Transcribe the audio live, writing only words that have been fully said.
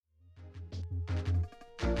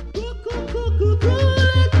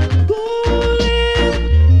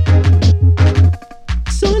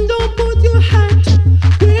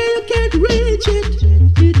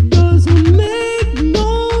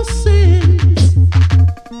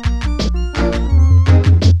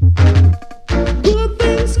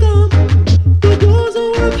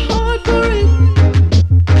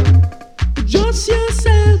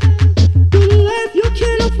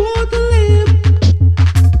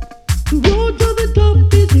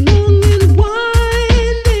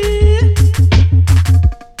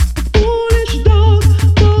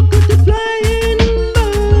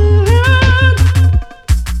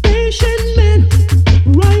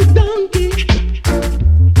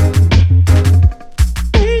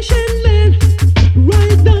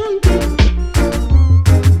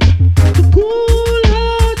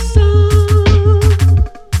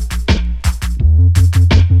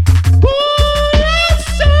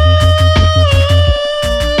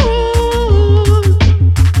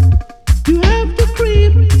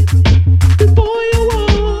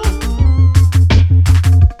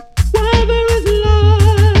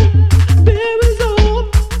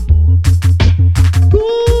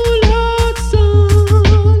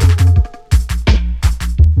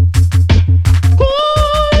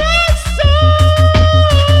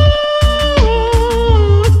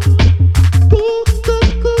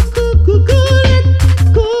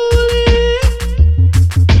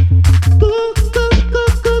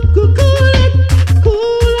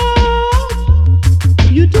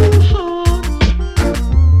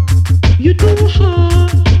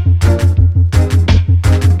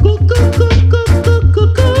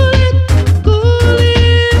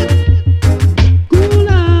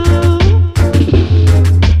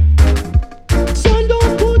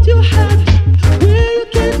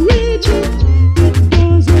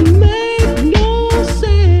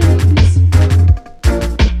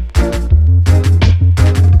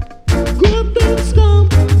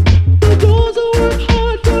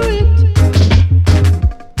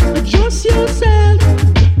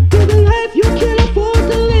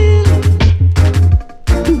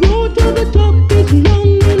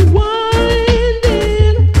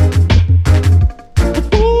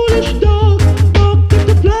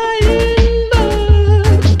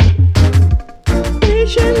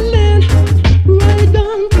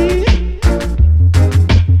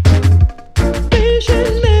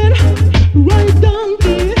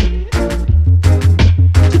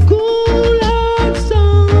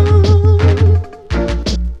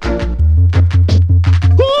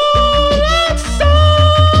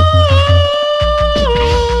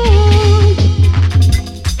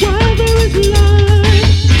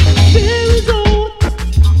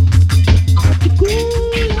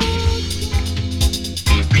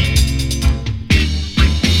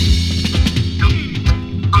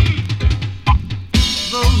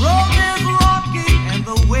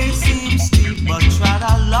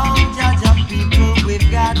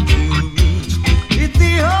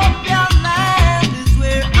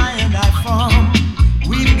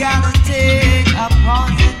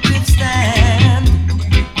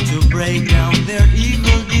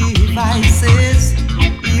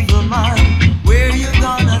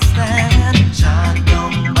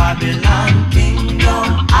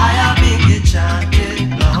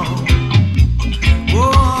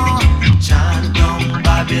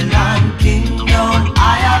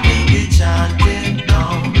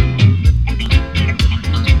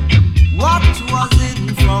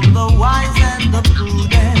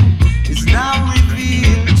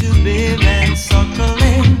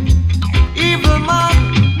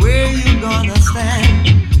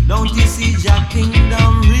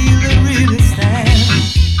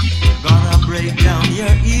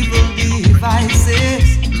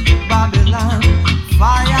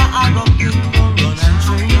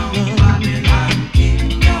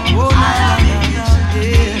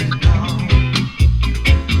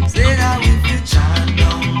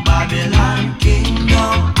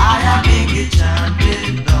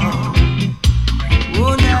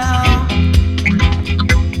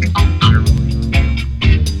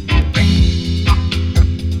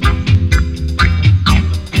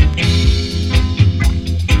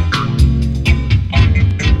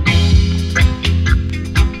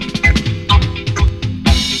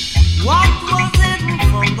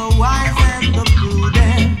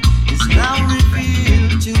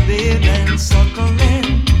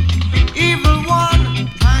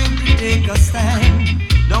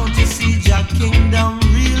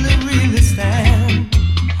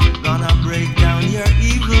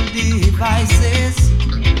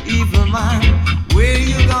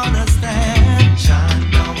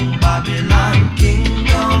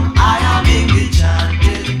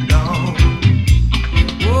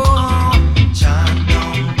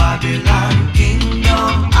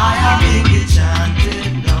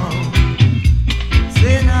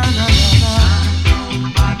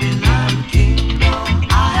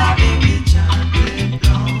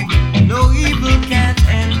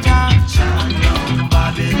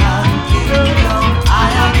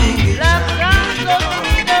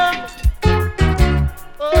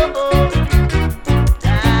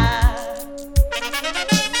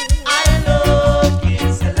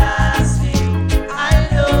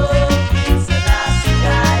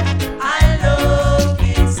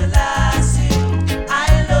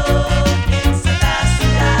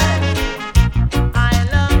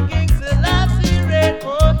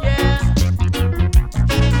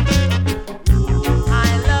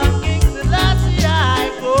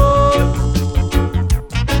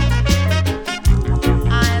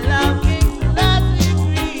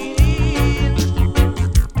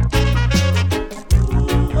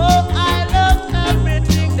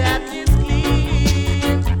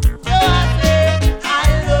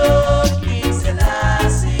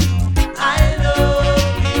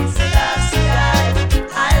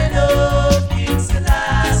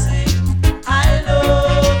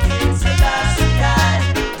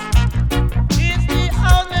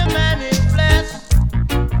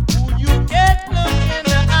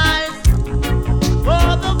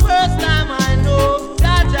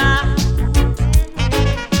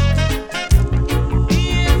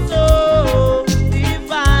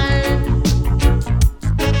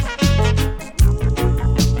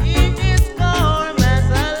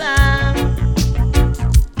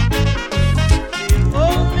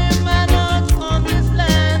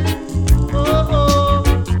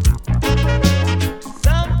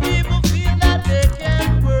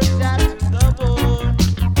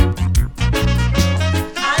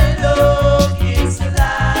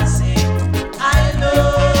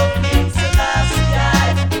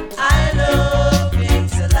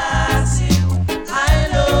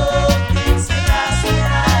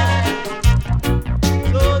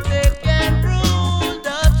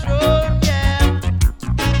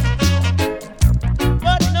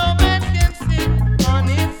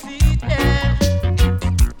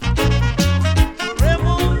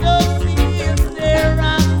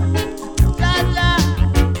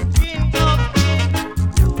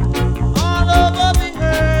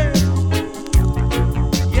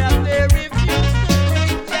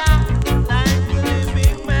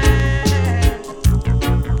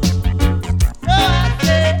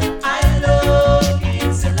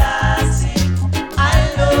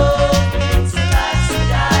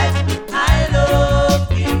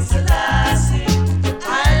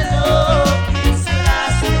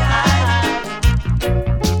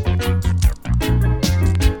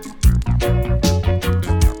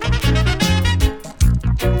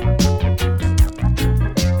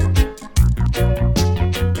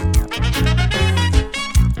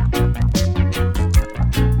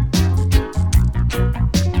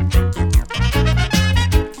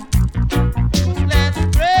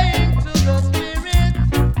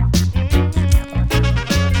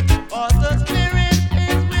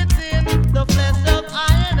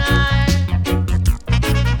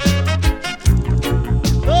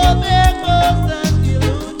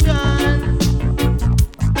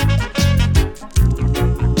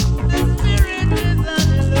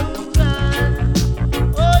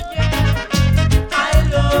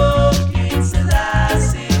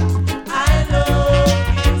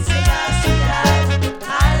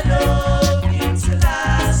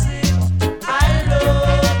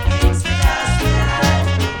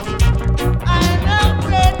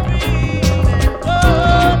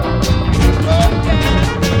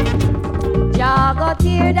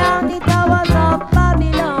tear down the towers of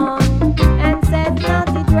Babylon and set not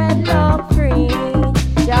the dreadlock free.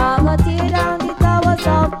 Jah go tear down the towers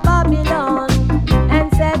of Babylon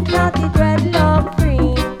and set not the dreadlock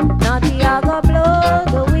free. Naughty a go blow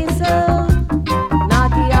the whistle,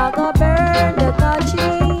 naughty a go burn the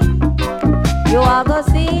touchy. You a go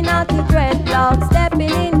see naughty dreadlock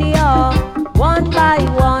stepping in the air, one by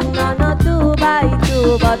one, no, not two by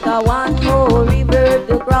two, but a one more river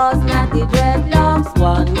to cross, naughty dreadlocks,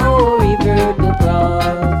 one more river to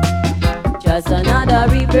cross. Just another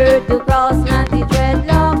river to cross, naughty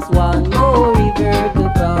dreadlocks, one more river to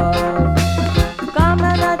cross. Come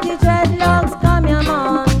on, naughty dreadlocks, come here,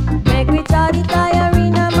 man, make we try the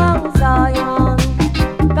tiring among Zion.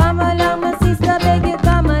 Come along, my sister, beg you,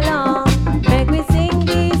 come along, make we sing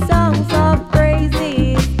these songs of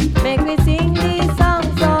praises, make we sing these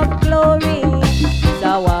songs of glory.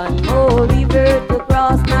 So one more river to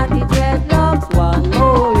cross, naughty dreadlocks, one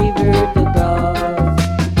more river to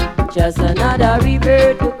cross. Just another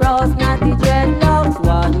river to cross, naughty dreadlocks,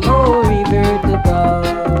 one more river to cross.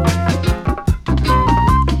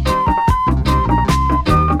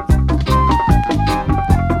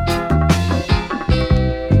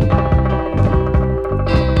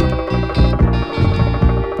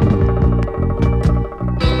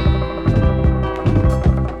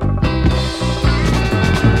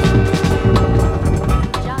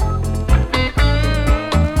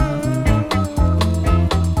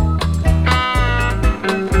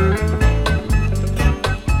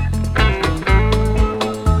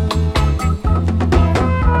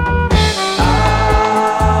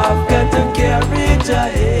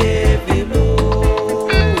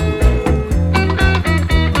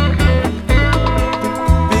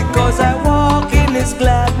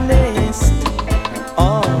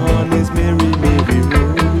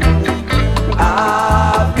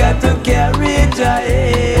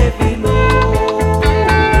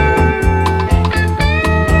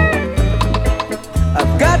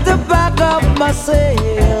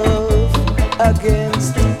 Myself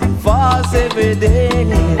against false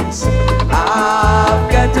evidence. I've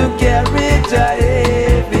got to carry the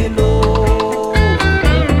heavy load.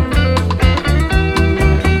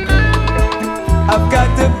 I've got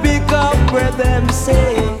to pick up where them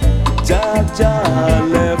say Jah Jah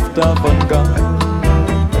left off and gone.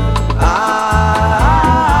 I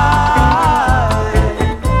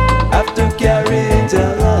have to carry the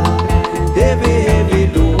heavy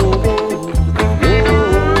load.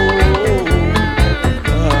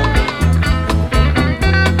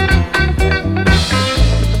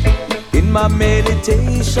 My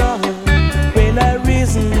meditation, when I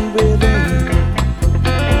reason within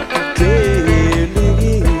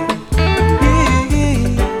clearly,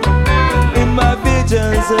 in my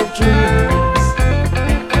visions of dreams,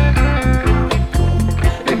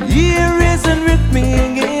 and He reason with me.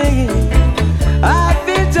 I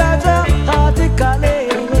feel Jah heartically.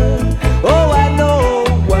 Oh, I know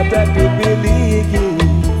what I do believe in.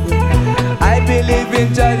 I believe in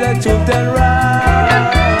Jah, truth and right.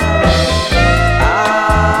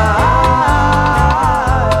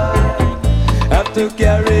 To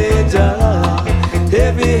carry Jah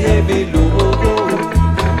heavy load.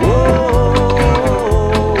 Oh,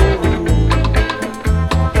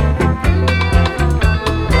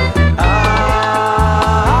 I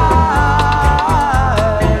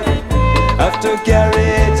have to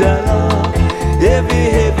carry Jah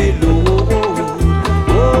heavy load.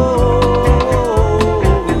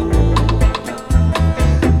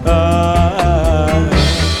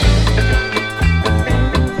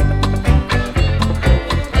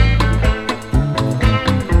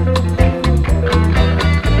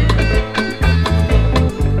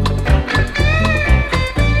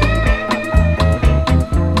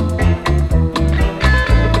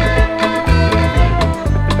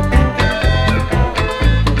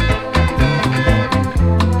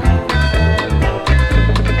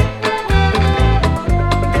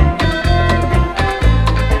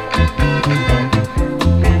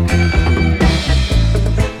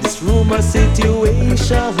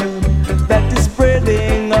 Situation that is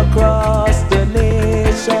spreading across the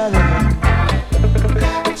nation,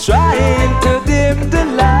 trying to dim the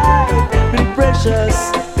light, be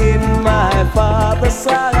precious in my Father's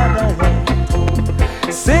sight,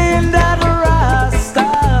 saying that Rasta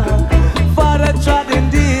Father trod in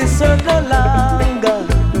this earth no longer,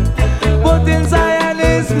 but in Zion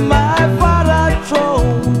is my Father's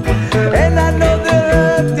throne, and I know the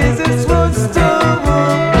earth is His footstool.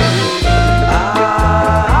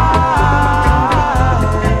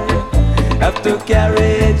 To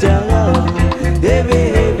carry Jah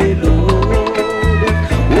heavy load.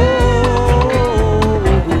 Whoa.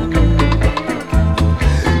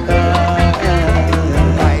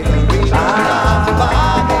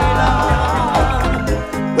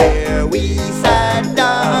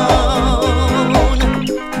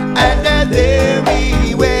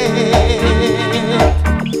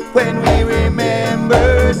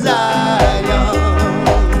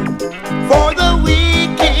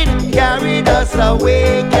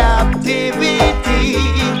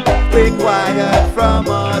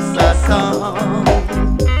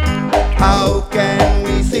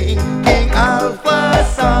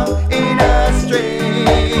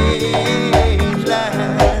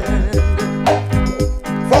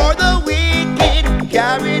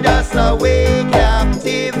 carried us away.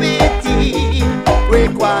 Captivity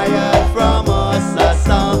required from us a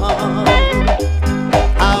song.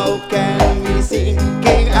 How can we sing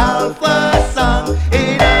King Alpha's song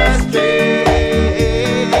in a strange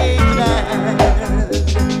land?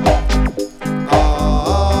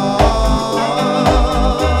 Oh,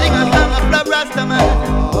 sing a song of love, Rastaman.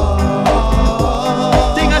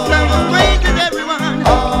 Sing a song of praises, everyone.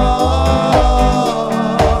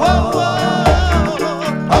 Whoa, whoa,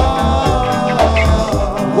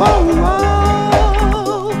 whoa, whoa.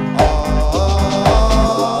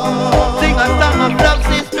 Sing a song of love,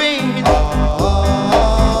 sister.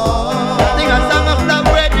 Sing a song of love,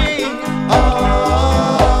 ready.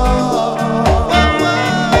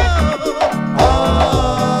 Whoa,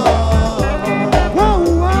 whoa,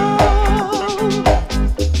 whoa.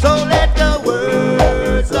 So let the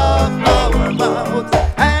words of our mouth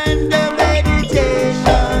and the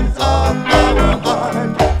meditations of our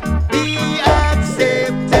heart be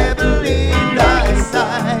acceptable in thy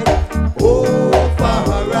sight, oh, for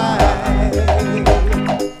right.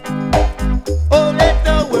 Oh, let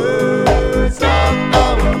the words of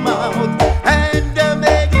our mouth and the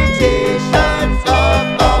meditations of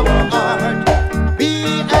our heart be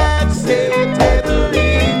acceptable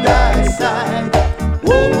in thy sight,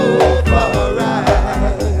 oh, for right.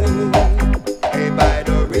 Hey, by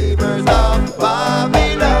the rivers of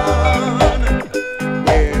Babylon,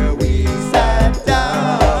 where we sat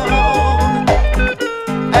down,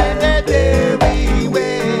 and there we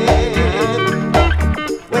wept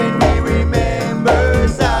when we remember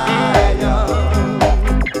Zion.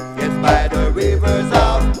 Yes, by the rivers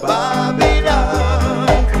of Babylon,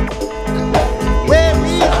 where we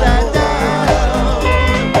sat down,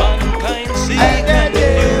 Mankind see and that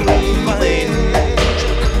there we find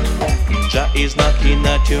wept. Jah is knocking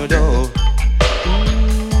at your door.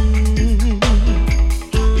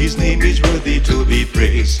 His name is worthy to be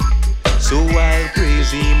praised, so I'll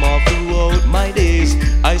praise him all throughout my days.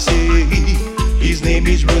 I say his name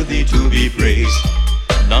is worthy to be praised.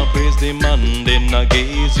 Now praise the man, then I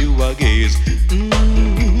gaze, you a gaze.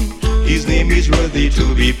 His name is worthy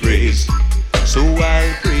to be praised, so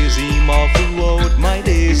I'll praise him all throughout my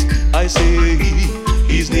days. I say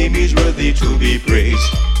his name is worthy to be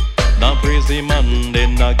praised. Now praise the man,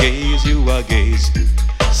 then I gaze, you a gaze.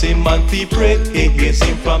 Say man fi praise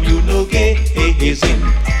him, from you no gaze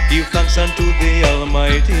him. Give thanks unto the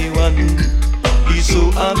Almighty One. He's so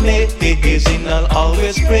amazing, I'll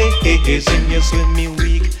always praise him. Yes, when me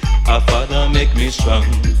weak, our Father make me strong.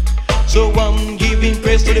 So I'm giving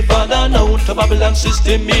praise to the Father now. To Babylon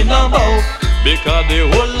system in a bow, because the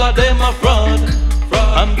whole of them are fraud.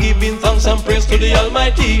 I'm giving thanks and praise to the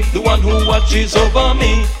Almighty, the one who watches over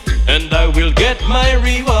me, and I will get my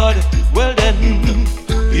reward. Well then,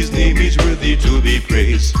 his name is worthy to be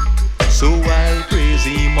praised, so I'll praise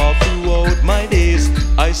him all throughout my days.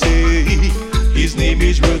 I say his name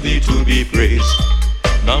is worthy to be praised.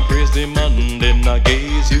 Now praise the man, then I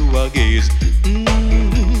gaze, you a gaze.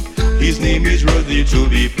 His name is worthy to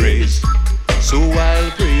be praised, so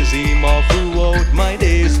I'll praise him all throughout my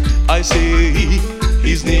days. I say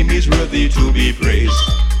his name is worthy to be praised.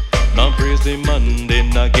 Now praise the man,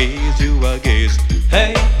 then I gaze, you a gaze.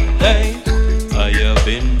 Hey, hey, I have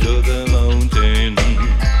been to the mountain,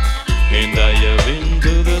 and I have been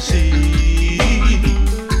to the sea,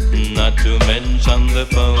 not to mention the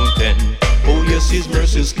fountain. Oh yes, his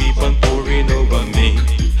mercies keep on pouring over me.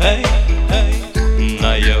 Hey, hey,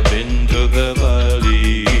 I have been to the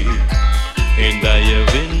valley, and I have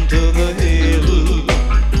been to the hill,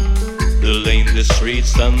 the lane, the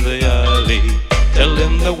streets and the alley. Tell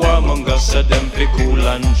them the warmongers said them be cool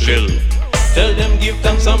and chill. Tell them give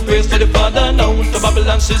thanks and praise to the Father now. The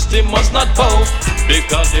Babylon system must not bow,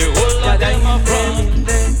 because the whole of them are from.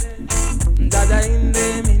 Dada in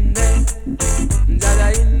them in them,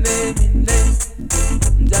 Dada in them in them,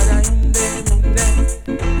 Dada in them in them.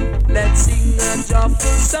 Let's sing a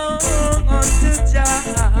joyful song unto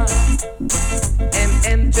Jah, and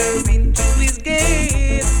enter into his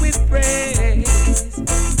gate with praise,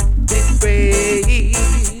 with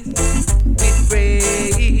praise, with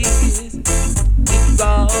praise. If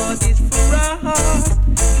God is for us,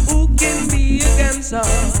 who can be against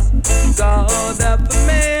us? God of the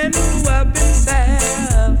men who have been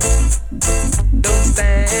saved. Don't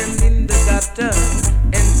stand in the gutter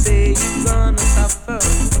and say you're gonna suffer.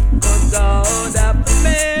 Cause God of the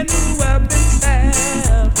men who have been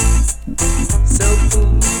saved. So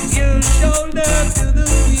put your shoulder to the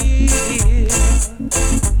wheel.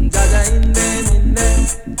 God in them in them.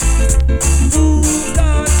 Who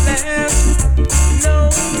God bless, no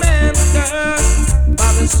man curse. By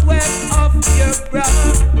the sweat of your brow,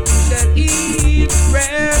 you shall eat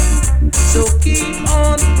bread. So keep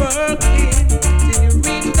on working till you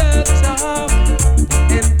reach the top,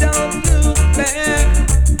 and don't look back.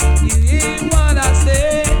 You hear what I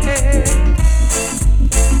say?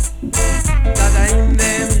 Dada in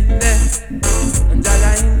them, in them,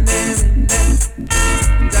 dada in them, in them,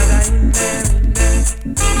 dada in them, in them.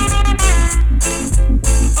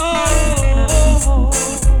 Oh.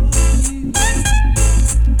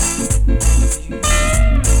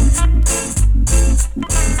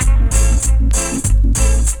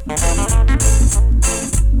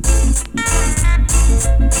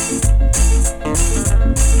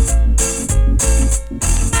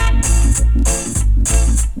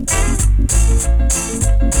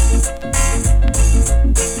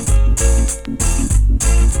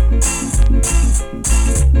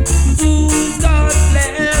 God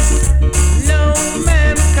bless, no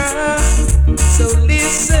man curse. So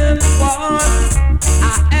listen what I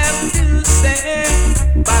have to say.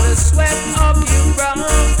 By the sweat of your brow,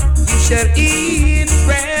 you shall eat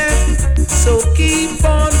bread. So keep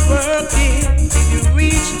on working till you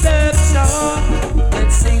reach the top,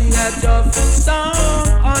 and sing a joyful song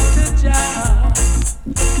unto Jah,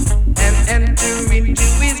 and enter into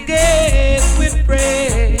His gates with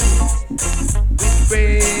praise.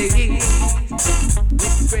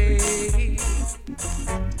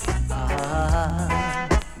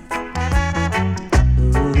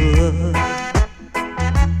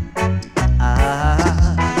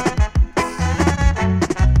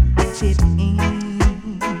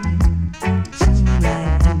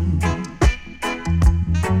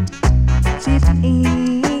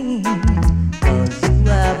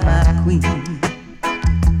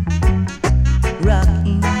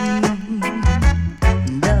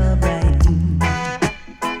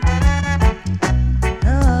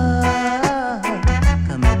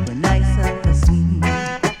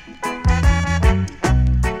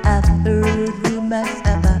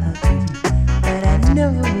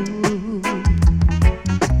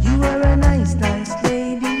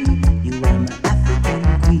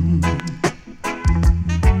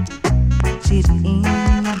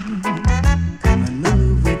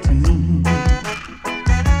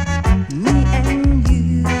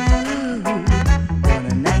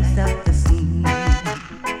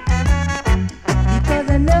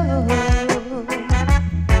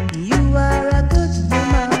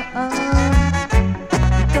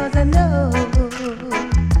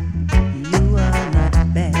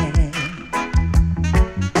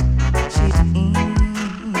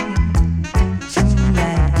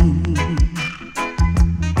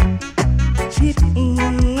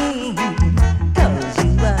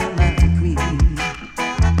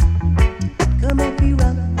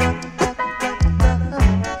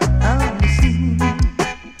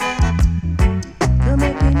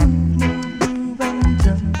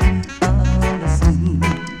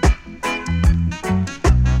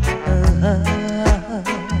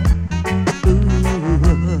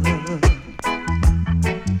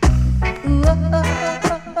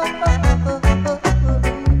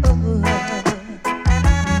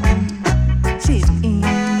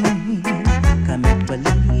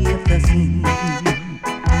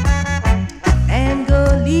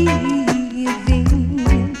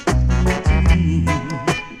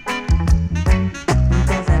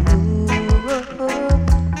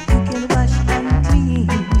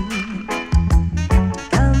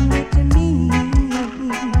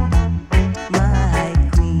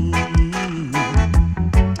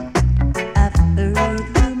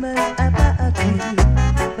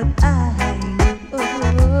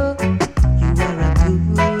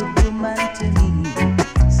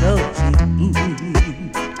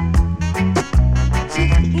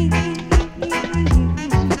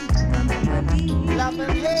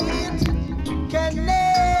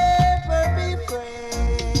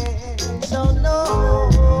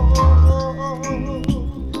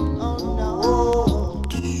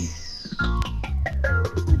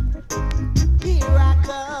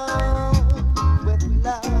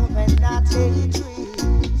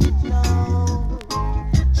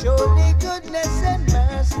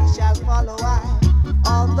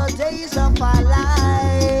 Days of our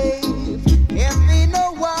life, if we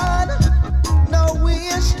no one, no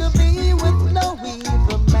wish to be with no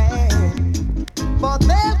evil man. For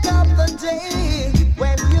there'll come the day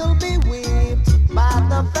when you'll be whipped by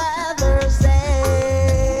the Father's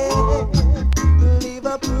hand. Leave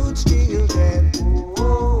a brute children.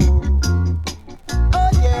 Oh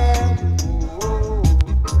yeah.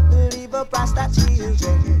 Leave a Rasta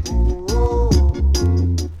children.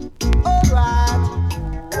 Alright.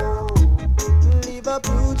 Leave a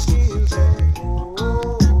brute children.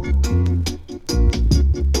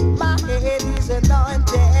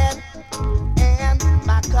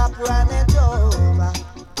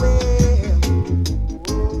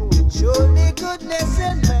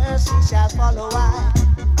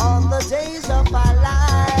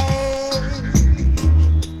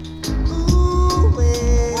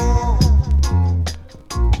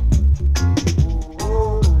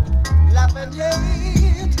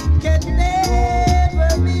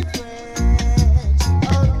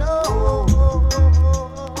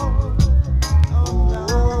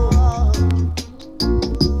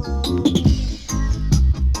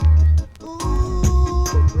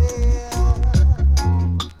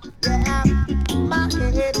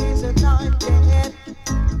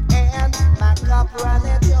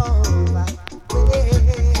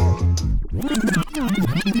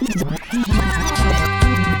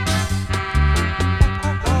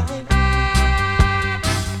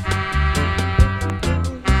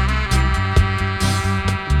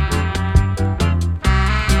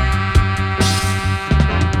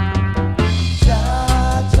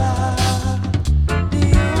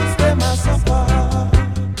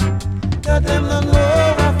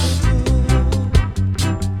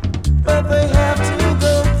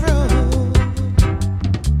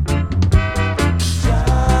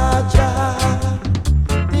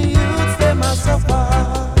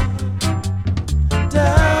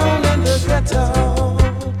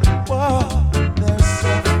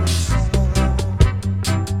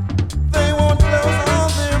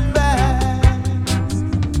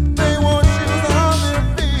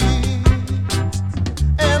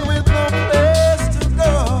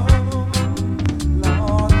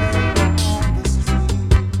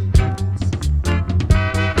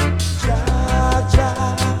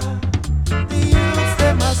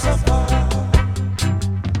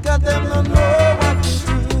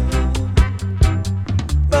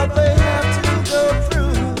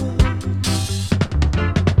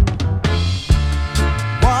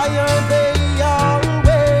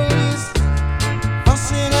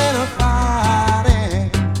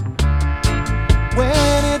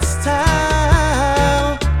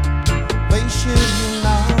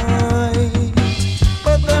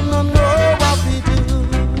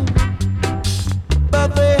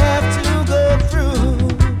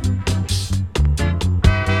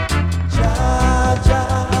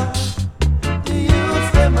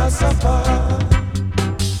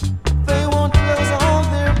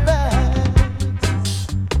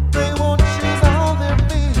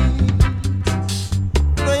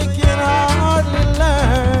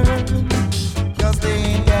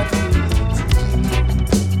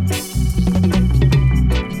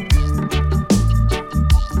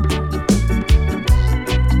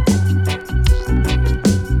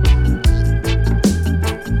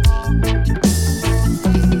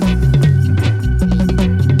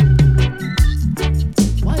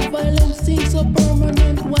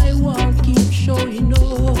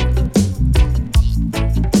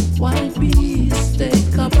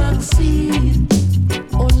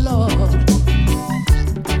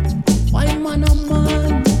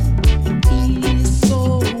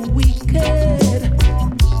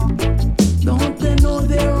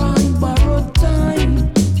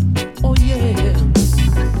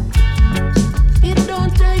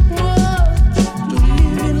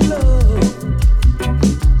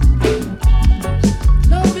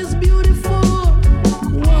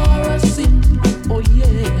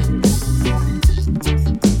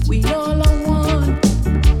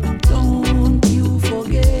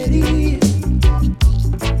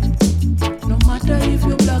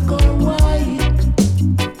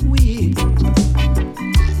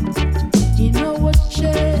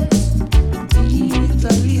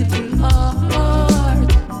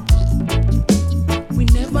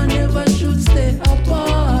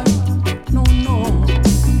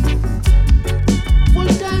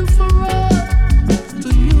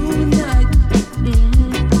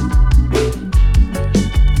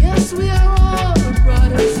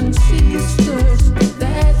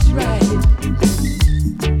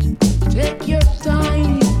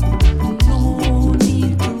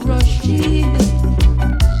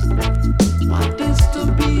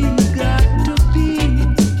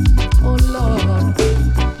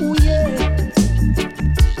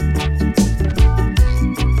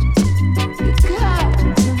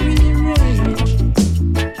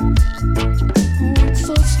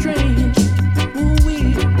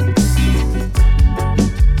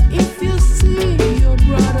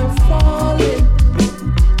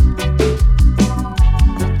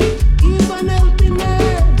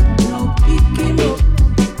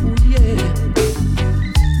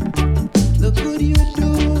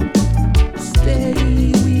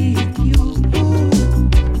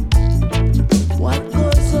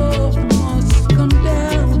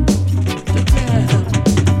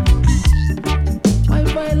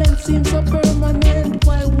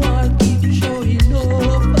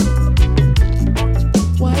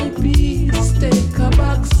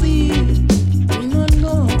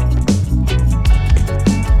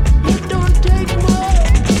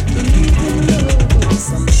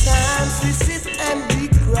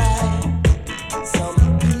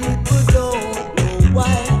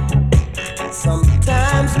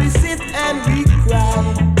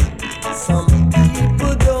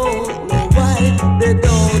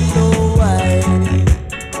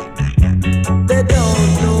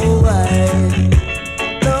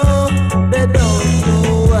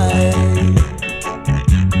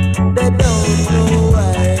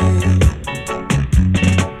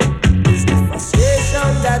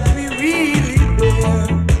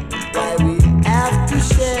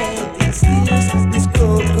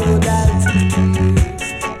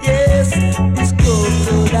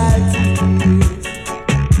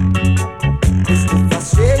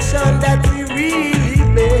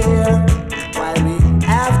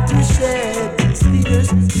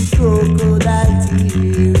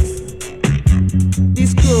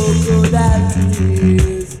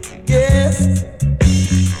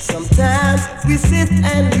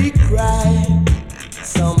 cry.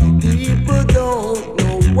 Some people don't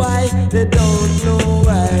know why. They don't know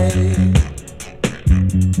why.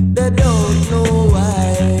 They don't know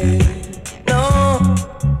why. No.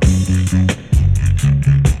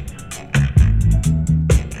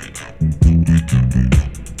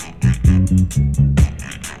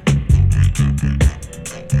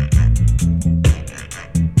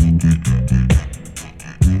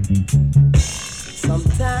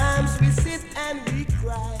 Sometimes we sit and we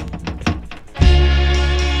cry.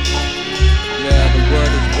 Yeah, the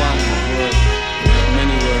word is one word,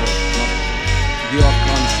 many words, not your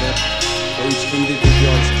concept, or each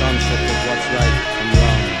individual's concept of what's right and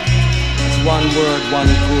wrong. It's one word,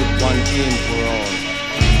 one good, one aim for all.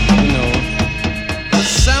 You know.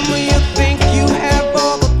 Some of you think you have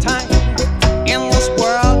all the time in this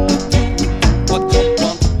world to do what you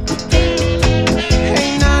want.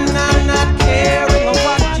 Hey, nah, not caring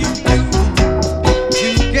what you do to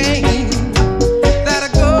gain that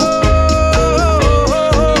go.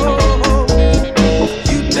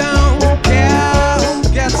 You don't care who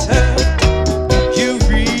gets hurt. You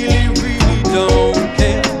really, really don't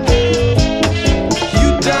care. You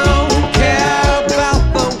don't care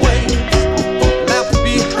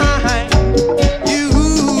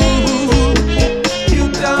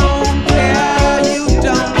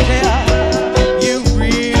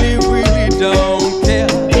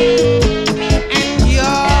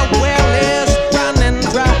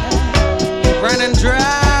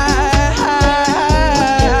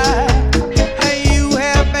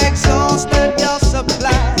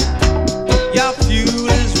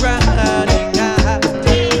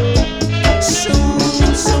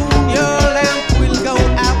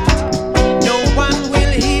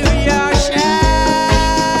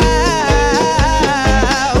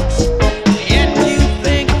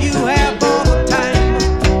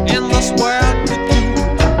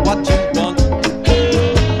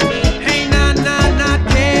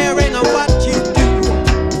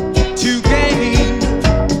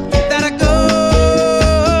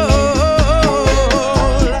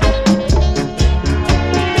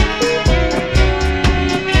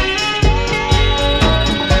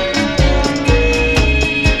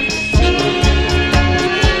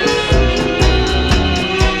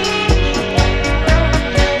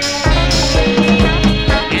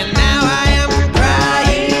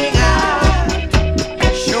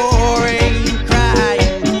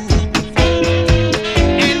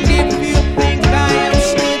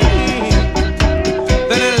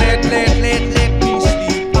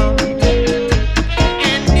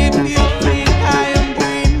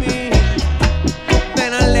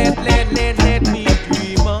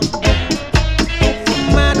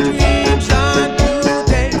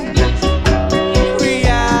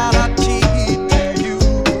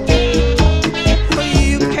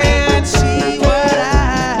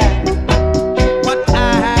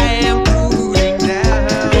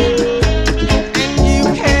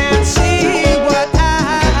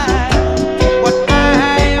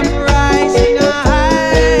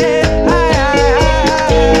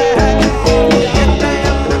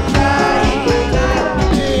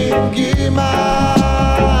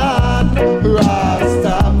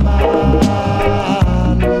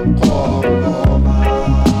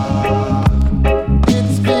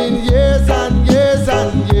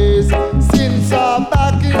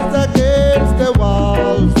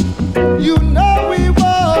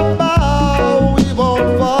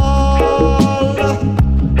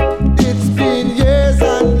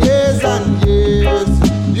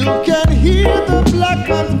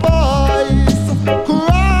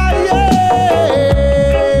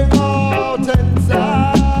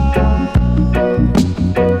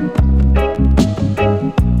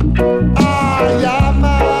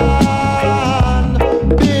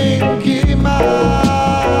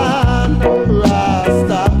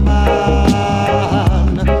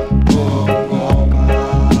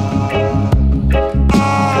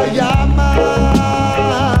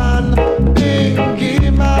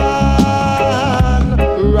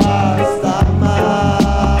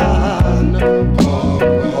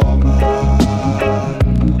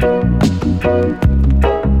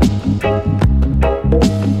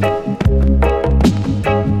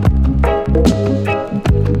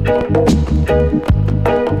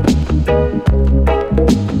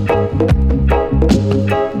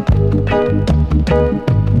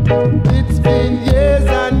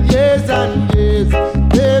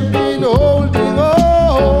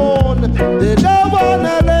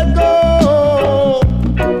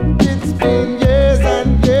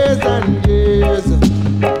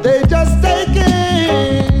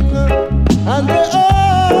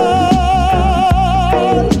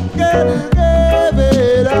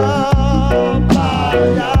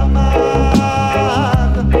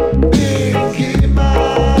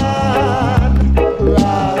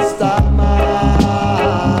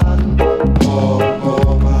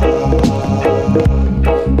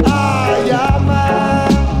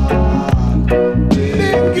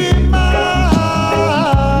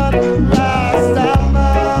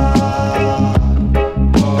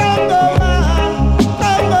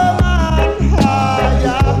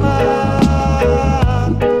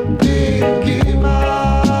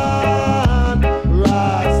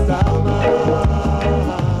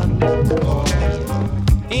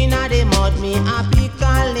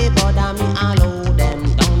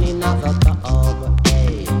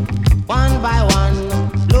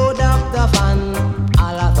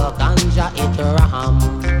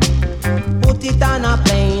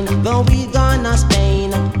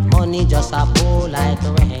a pour like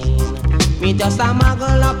rain. Me just a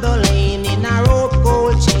muggle up the lane in a rope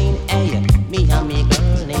gold chain. Hey, me and me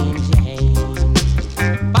girl named Jane.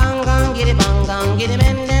 Bang giddy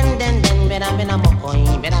men den better men a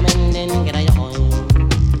mocoin, better men den get a yoin.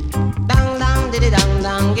 Dang diddy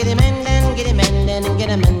dang giddy men den get a men den get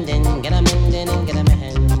a men den get a men den get a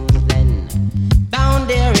men then. Down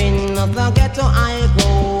there in the ghetto I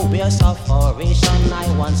go, where sufferation I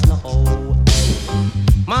once know.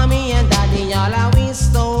 Mommy and daddy all are we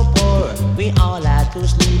so poor, we all had to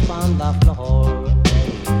sleep on the floor.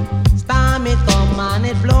 Storm it come and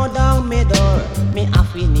it blow down me door, me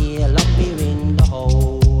have to nail up me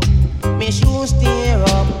window. Me shoes tear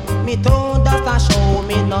up, me toe dust a show,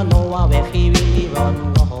 me no know where fi really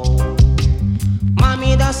run go.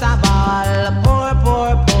 Mommy does a ball,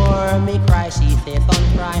 poor, me cry she say son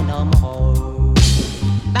cry no more.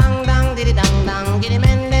 Dang diddy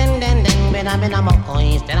men den better a mo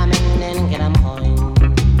coins, better men get a coin.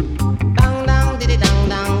 Dang diddy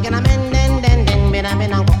get a men den better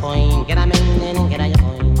a coin, get a men get a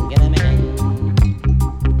coin, get a men.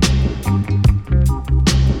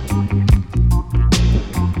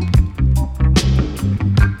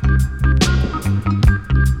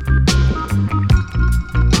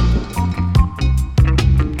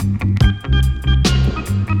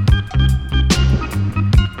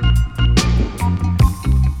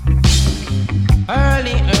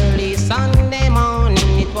 Early Sunday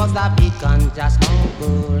morning, it was a big and just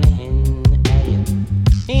smuggling.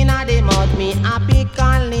 Inna the mud, me a pick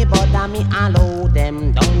and the butter, me a load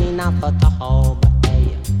them down in a tub.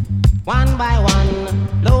 One by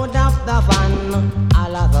one, load up the van,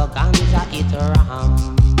 all of the ganja it ram.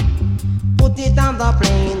 Put it on the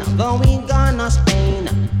plane, going gonna Spain.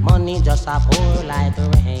 Money just a pour like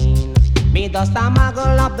rain. Me just a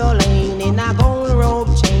muggle up the lane in a gold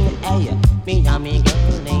rope chain. Hey, me and me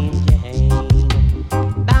girl named Jane.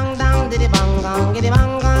 Dang diddy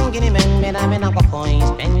bang giddy men, better a coin,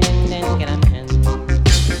 spending then get a men.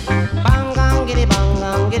 Bang giddy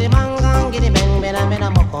men, better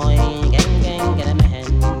a coin, gang get a men.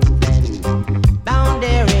 Then down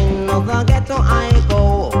there in the ghetto I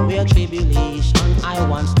go, where tribulation I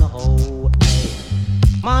once know.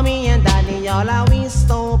 Mommy and daddy all are we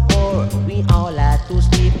so poor, we all had to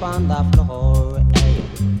sleep on the floor.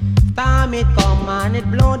 Storm it come and it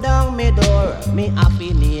blow down me door, me have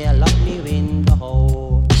to nail up me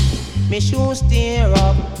window. Me shoes tear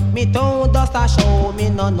up, me toe dust a show, me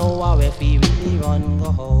no know where fi really run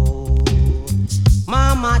go.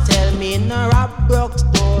 Mama tell me no rob broke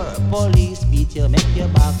store, police beat you make your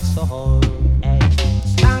back sore. Hey.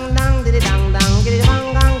 Dang diddy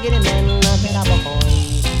giddy men, no better boy.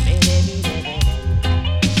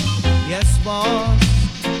 Yes, boss.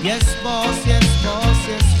 Yes, boss. Yes, boss.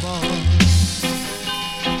 Yes, boss.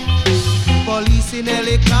 Police in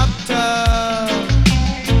helicopter,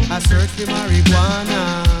 a search for marijuana.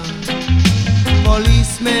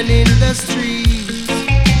 Policemen in the streets,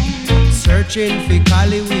 searching for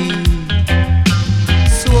cali weed.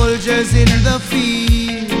 Soldiers in the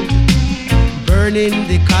field, burning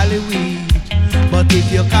the cali weed. But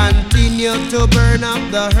if you continue to burn up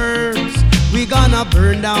the herbs, we gonna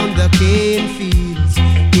burn down the cane fields.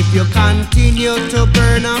 If you continue to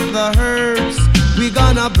burn up the herbs, we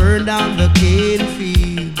gonna burn down the cane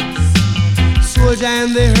fields. Soldier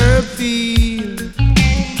in the herb field,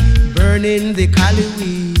 burning the cali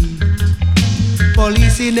weed.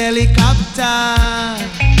 Police in helicopter,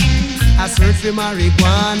 a search for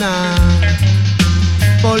marijuana.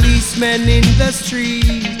 Policemen in the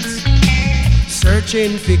streets,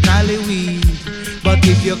 searching for cali weed. But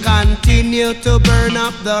if you continue to burn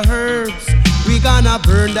up the herbs, we gonna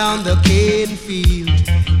burn down the cane field.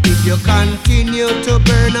 If you continue to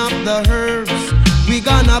burn up the herbs, we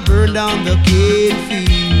gonna burn down the cane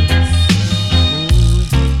fields.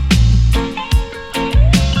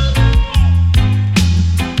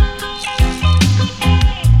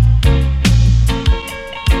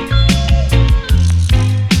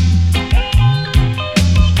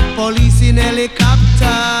 Police in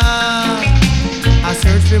helicopter, a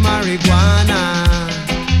search for marijuana.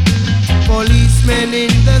 Policemen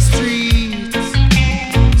in the streets,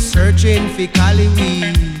 searching for cali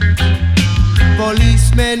weed.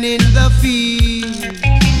 Policemen in the field,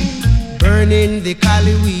 burning the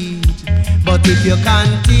cali weed. But if you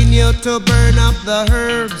continue to burn up the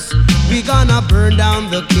herbs, we gonna burn down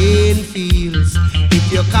the cane fields.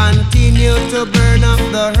 If you continue to burn up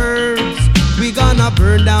the herbs, we gonna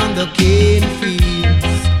burn down the cane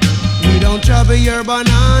fields. We don't trouble your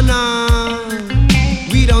banana,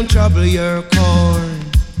 we don't trouble your corn.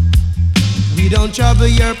 We don't trouble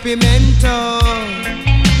your pimento,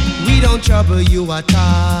 we don't trouble you at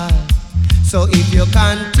all. So if you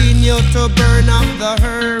continue to burn up the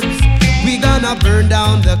herbs, we gonna burn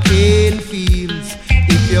down the cane fields.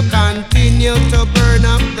 If you continue to burn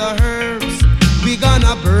up the herbs, we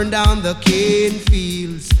gonna burn down the cane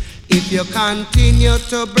fields. If you continue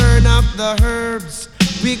to burn up the herbs,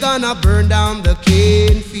 we gonna burn down the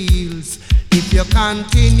cane fields. If you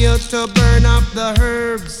continue to burn up the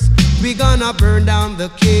herbs, we gonna burn down the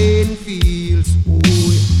cane fields. Ooh,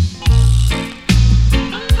 yeah.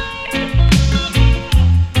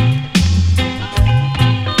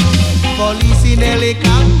 Police in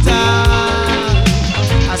helicopter,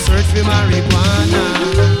 I search for marijuana.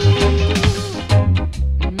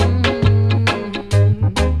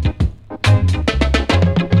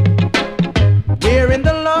 Wearing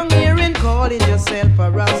the long earring, calling yourself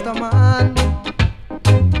a Rastaman.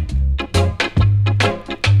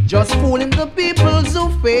 Just fooling the people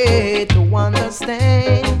who fail to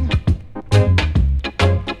understand.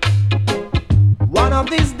 One of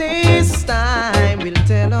these days, time will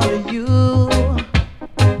tell on you.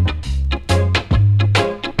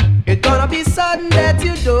 It's gonna be sudden that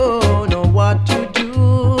you don't know what to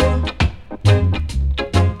do.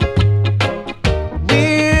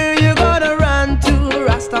 Where you gonna run to,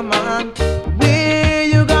 Rastaman? Where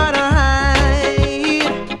you gonna hide?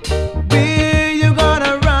 Where you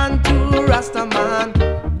gonna run to, Rastaman?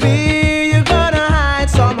 Where you gonna hide?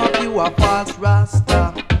 Some of you are false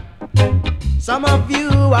Rasta. Some of you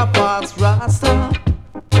are false Rasta.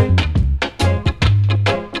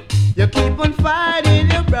 You keep on fighting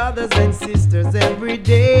your brothers and sisters every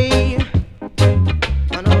day.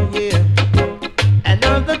 I know, yeah. And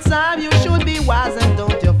all the time you should be wise and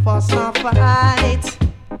don't you fuss nor fight.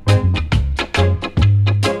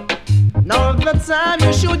 All the time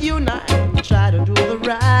you should unite and try to do the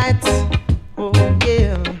right. Oh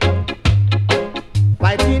yeah.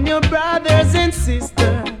 Fighting your brothers and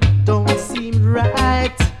sisters don't seem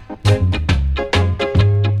right.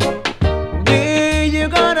 Where you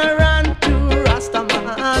gonna run to,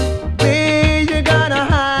 Rastaman? Where you gonna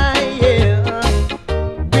hide? Yeah.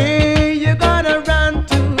 Where you gonna run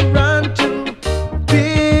to, run to?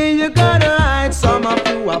 Where you gonna hide? Some of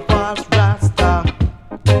you are false Rasta,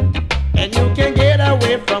 and you can get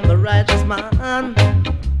away from the righteous man.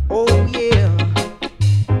 Oh yeah.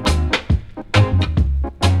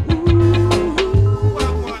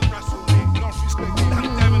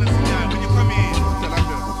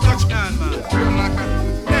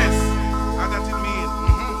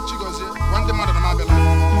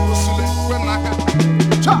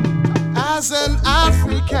 As an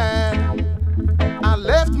African, I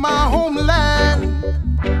left my homeland,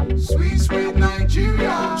 sweet, sweet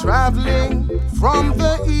Nigeria, traveling from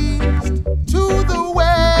the east to the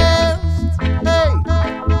west. Hey,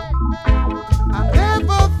 I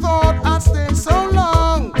never thought I'd stay so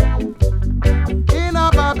long in a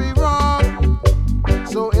Babylon.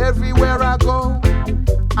 So everywhere I go,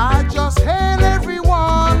 I just hail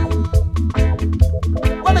everyone.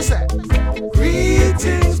 What is that?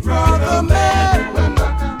 Greetings, brother man.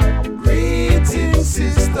 Greetings,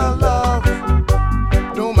 sister love.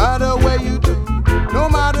 No matter where you do, no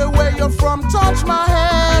matter where you're from, touch my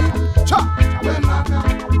hand.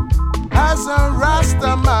 As a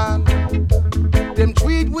Rasta man, them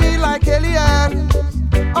treat we like aliens.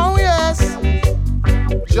 Oh yes,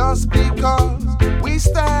 just because we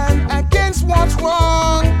stand against what's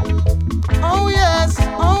wrong. Oh yes,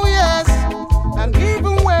 oh yes. And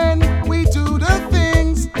even when we do the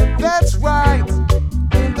things that's right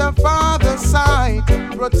in the Father's sight,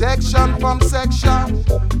 protection from section,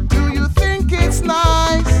 do you think it's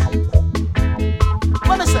nice?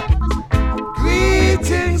 What is that?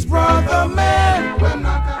 Greetings, brother man.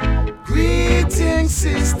 Greetings,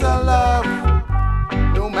 sister love.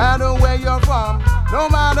 No matter where you're from, no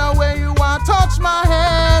matter where you are, touch my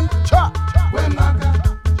hand.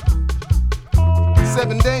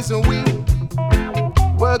 7 days a week,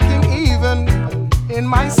 working even in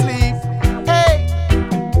my sleep. Hey,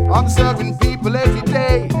 I'm serving people every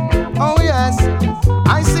day. Oh yes,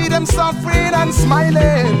 I see them suffering and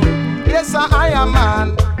smiling. Yes, I am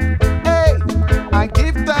man. Hey, I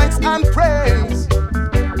give thanks and praise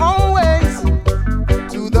always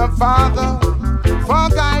to the Father for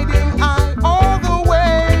guiding I all the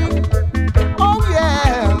way. Oh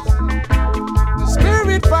yes, the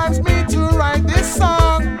Spirit finds me to write this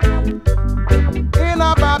song in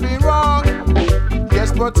a Babylon.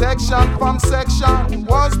 Yes, protection from section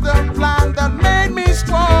was the plan that made me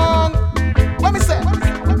strong. Let me say,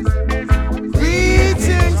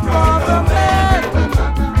 greetings, brother man.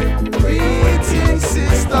 Greetings,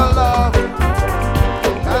 sister love.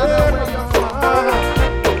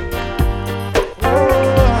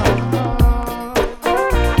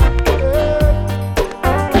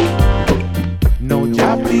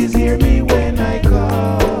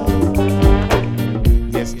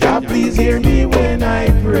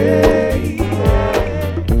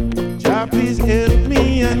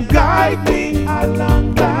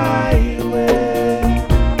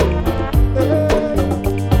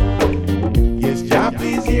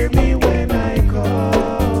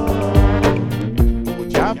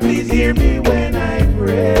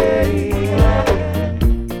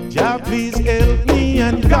 help me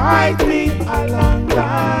and guide me along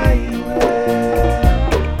thy way.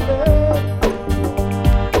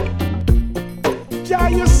 Jah,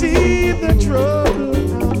 you see the trouble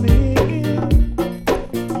I'm in,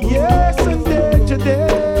 yes, and day to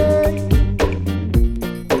day.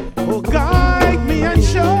 Oh, guide me and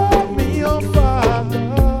show me, oh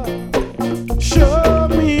Father, show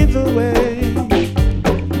me the way.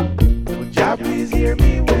 Oh, Jah, please hear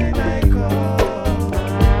me when I call.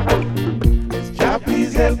 Yes, Jah,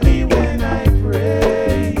 please help me when I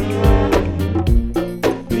pray.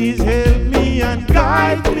 Please help me and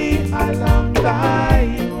guide me along thy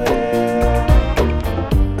way.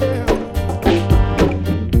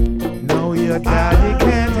 No, your daddy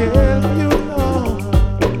can't help you, no.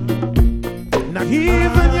 Not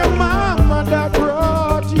even your mama that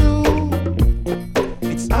brought you.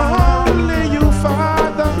 It's only you,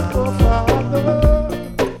 Father, oh Father.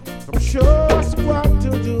 Show us what to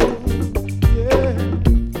do, yeah.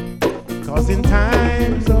 'Cause in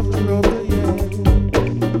times of trouble, yeah,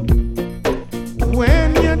 when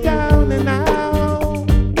you're down and out,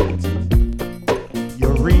 you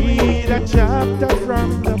read a chapter from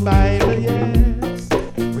the Bible, yes.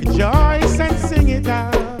 Rejoice and sing it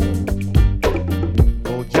out.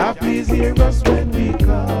 Oh, Jah, please hear us when we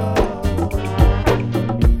call.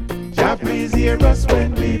 Jah, please hear us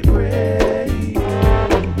when we pray.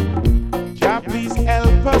 Jah, please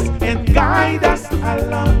help us and guide us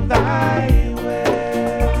along thy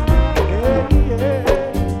way. Yeah.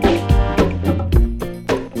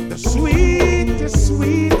 The sweetest,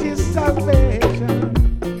 sweetest salvation,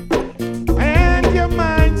 and your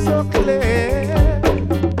mind so clear.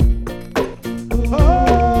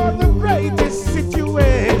 Oh, the greatest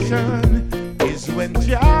situation is when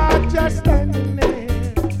Jah just standing there.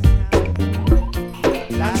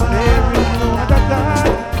 And there is no other God,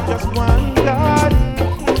 just one God.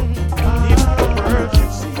 If the world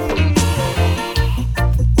should see,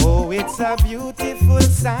 oh, it's a beautiful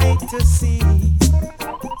sight to see.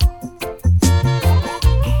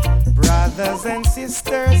 Brothers and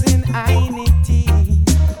sisters in unity.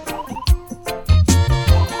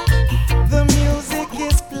 The music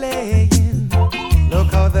is playing.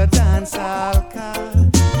 Look how the dance all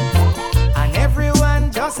come. And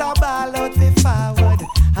everyone just a ball out the forward.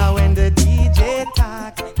 How when the DJ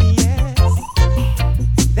talk, yes.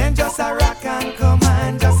 Then just a rock and come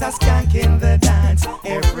on, just a skank in the dance,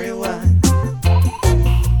 everyone.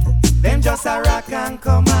 Then just a rock and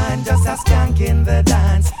come on, just a skank in the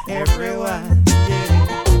dance, everyone. Yeah.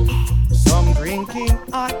 Some drinking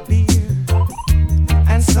hot beer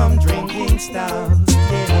and some drinking stout.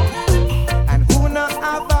 Yeah. And who not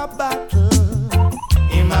have a bottle,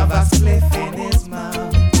 him have a spliff in his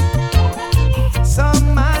mouth.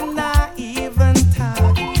 Some man not even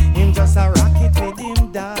talk, him just a rock it with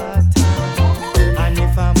him daughter. And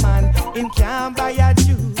if a man him can't buy a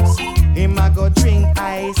juice, him a go drink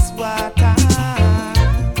ice water.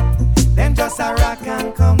 Them just a rock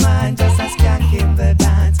and come on, just a skank in the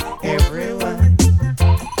dance, everyone.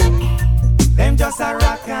 Them just a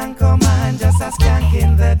rock and come on, just a skank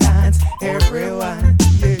in the dance, everyone.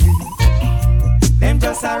 Yeah. Them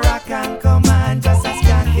just a rock and come on, just a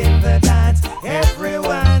skank in the dance,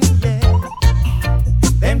 everyone. Yeah.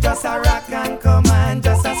 Them just a rock and come on,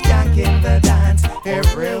 just a skank in the dance,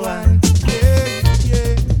 everyone. Yeah,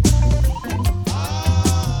 yeah.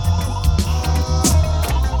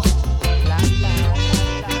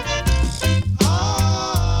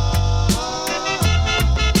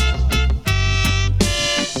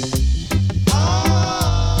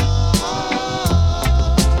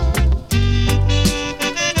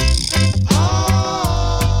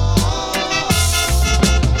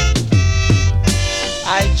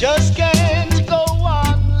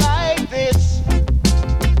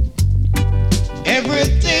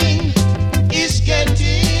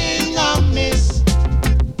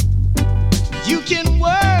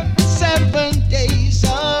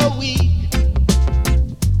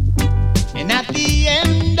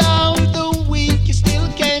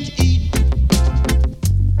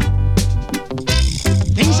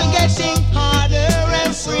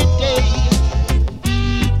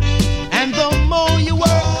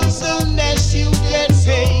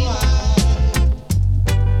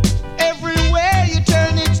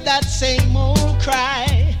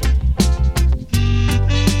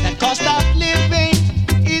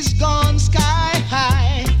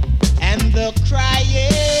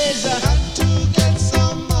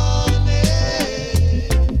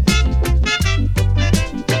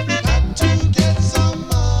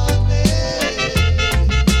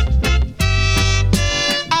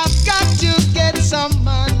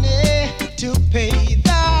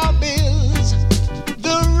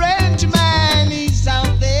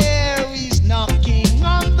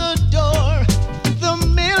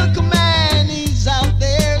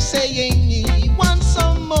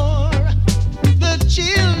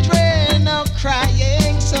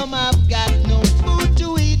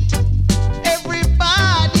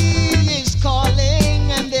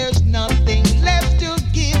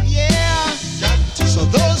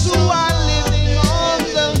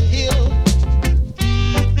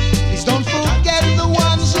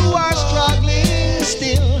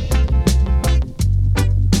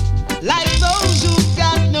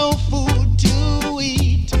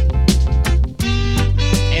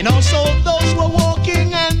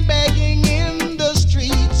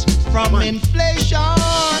 from inflation.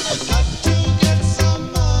 Got to get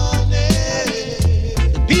some money.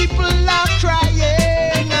 People are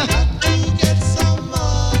crying. Got to get some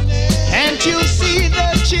money. And you see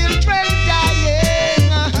the children dying.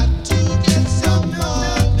 Got to get some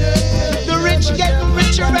money. The rich get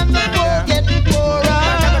richer and the poor get poorer.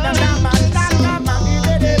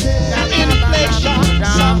 Inflation,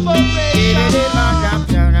 sufferation.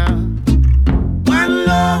 One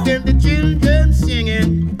love, then the children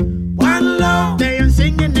singing. One love, they are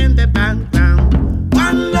singing in the background.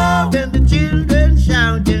 One love, then the children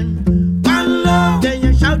shouting. One love, they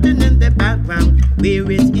are shouting in the background. Where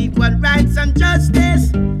is equal rights and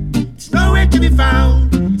justice? It's nowhere to be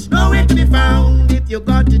found. It's nowhere to be found. If you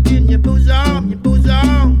got it in your bosom, your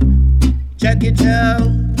bosom. Check it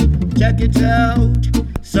out,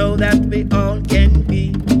 so that we all can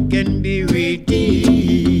be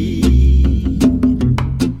redeemed.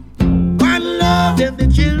 One love, then the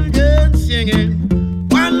children singing.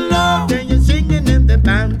 One love, then you're singing in the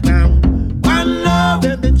background. One love,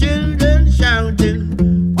 then the children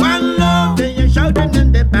shouting. One love, then you're shouting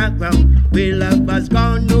in the background. Where love has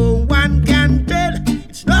gone, no one can tell.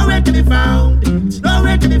 It's nowhere to be found. It's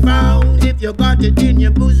nowhere to be found. If you got it in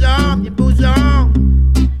your bosom, your bosom.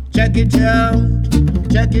 Check it out,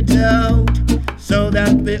 so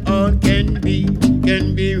that we all can be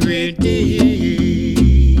redeemed.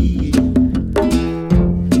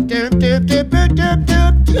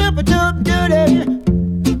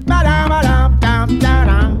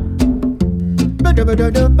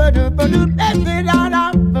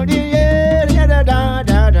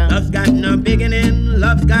 Love's got no beginning,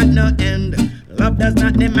 love's got no end. Love does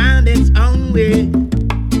not demand its own way.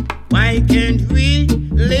 Why can't we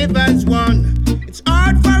live as one? It's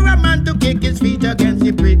hard for a man to kick his feet against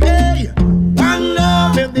the brick. Hey, one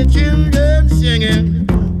love and the children singing.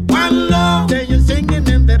 One love, then you're singing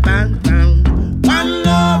in the background. One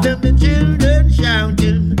love and the children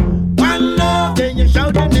shouting. One love, then you're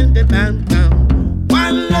shouting in the background.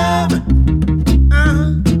 One love,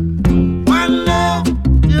 one love,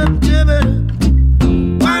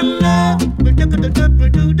 one love, we took it to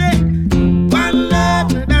do that. One love,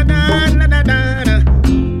 da da da da da.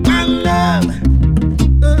 One love,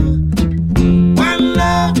 one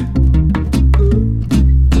love,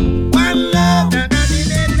 one love, da da da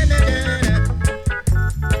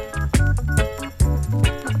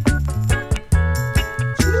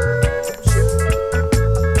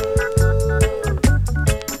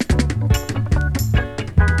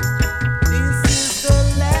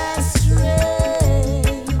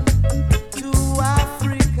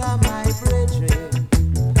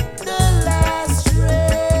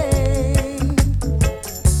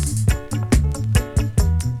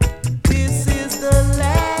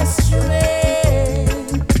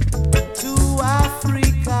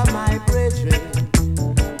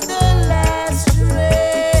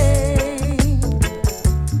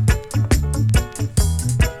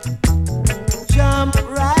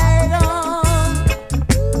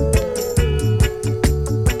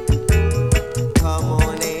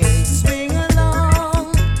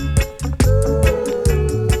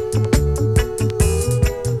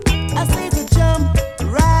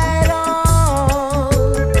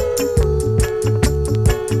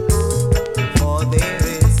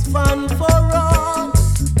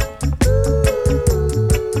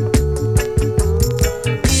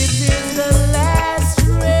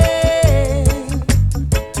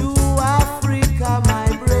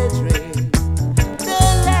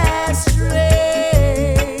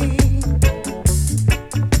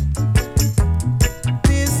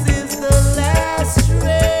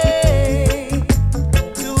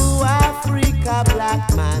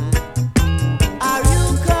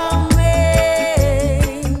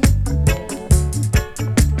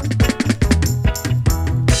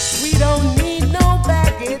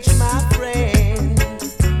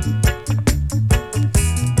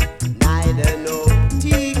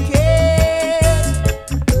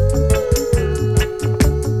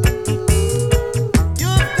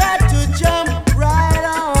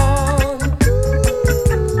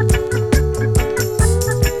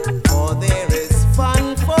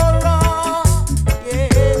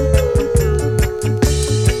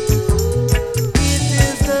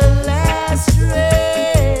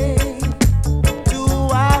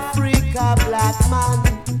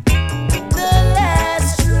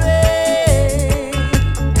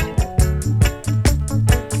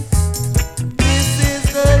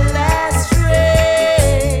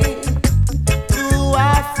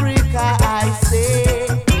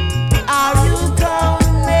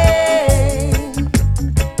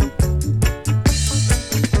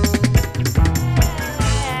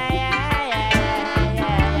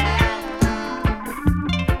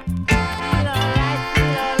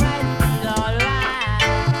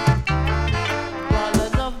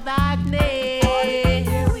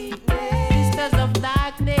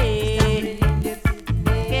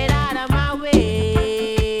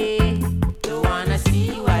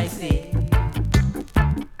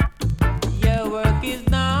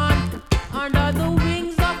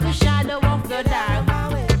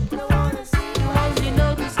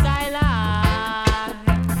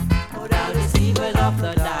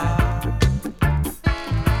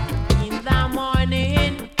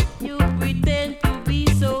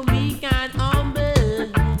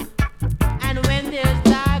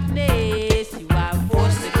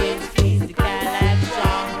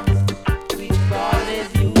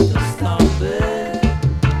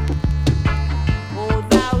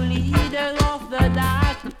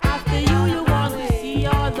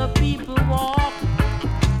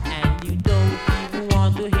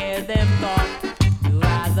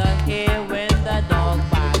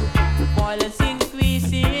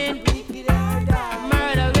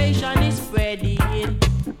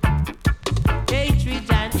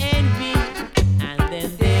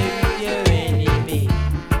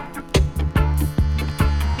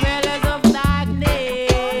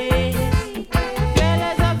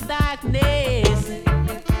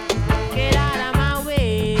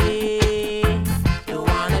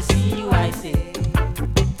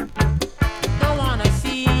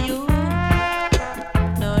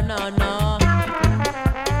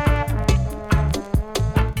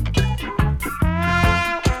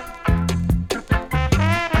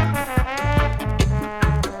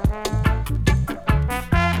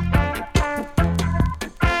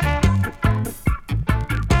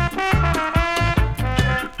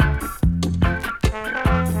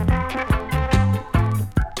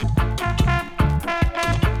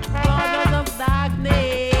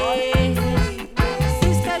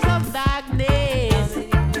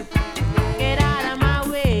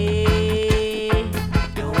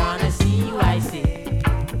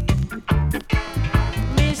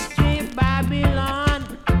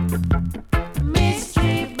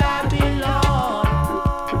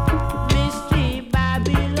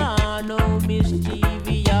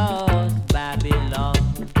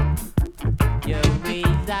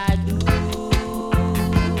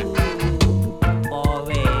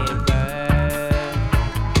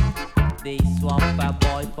a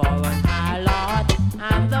boy for an allot,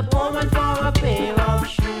 and the poor man for a pair of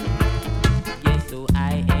shoes. Yes, so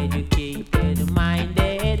I educated,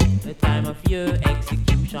 minded, the time of your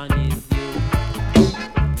execution is due.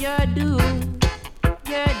 You're doomed,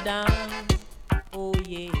 you're done.